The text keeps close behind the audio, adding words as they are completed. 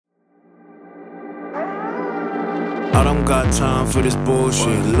I don't got time for this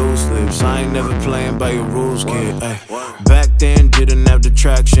bullshit. Loose lips, I ain't never playing by your rules, kid. Ay. Back then didn't have the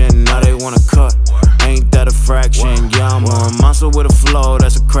traction, now they wanna cut. Ain't that a fraction? Yeah, I'm a monster with a flow,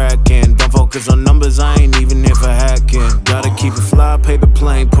 that's a crackin'. Don't focus on numbers, I ain't even here for hacking. Gotta keep it fly, paper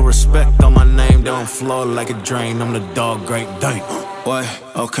plane, put respect on my name. Don't flow like a drain, I'm the dog, great day. Wait,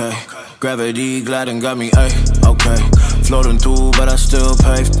 okay. Gravity gliding got me, ayy, okay. Floating through, but I still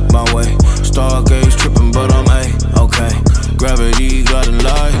paved my way. Stargaze tripping, but I'm okay. Gravity gliding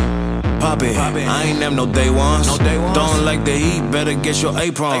light. Pop it, I ain't them no day ones. Don't like the heat, better get your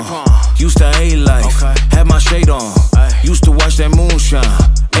apron. Used to hate life, had my shade on. Used to watch that moonshine,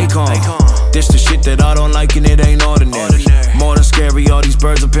 Akon. This the shit that I don't like and it ain't ordinary. More than scary, all these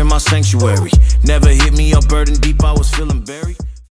birds up in my sanctuary. Never hit me up burden deep, I was feeling buried.